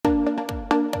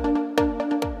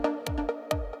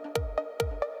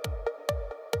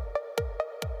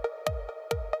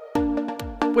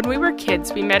When we were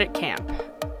kids, we met at camp.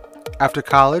 After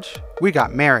college, we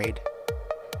got married.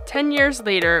 10 years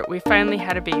later, we finally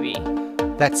had a baby.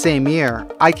 That same year,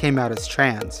 I came out as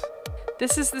trans.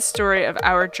 This is the story of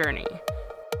our journey.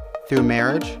 Through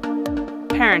marriage,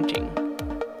 Parenting,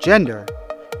 gender,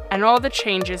 and all the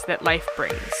changes that life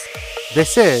brings.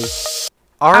 this is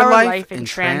Our Life in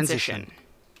Transition.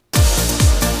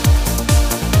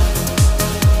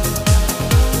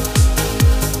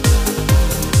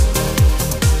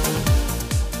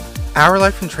 Our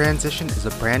Life in Transition is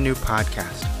a brand new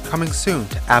podcast, coming soon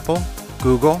to Apple,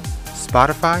 Google,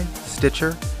 Spotify,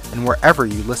 Stitcher, and wherever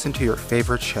you listen to your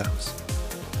favorite shows.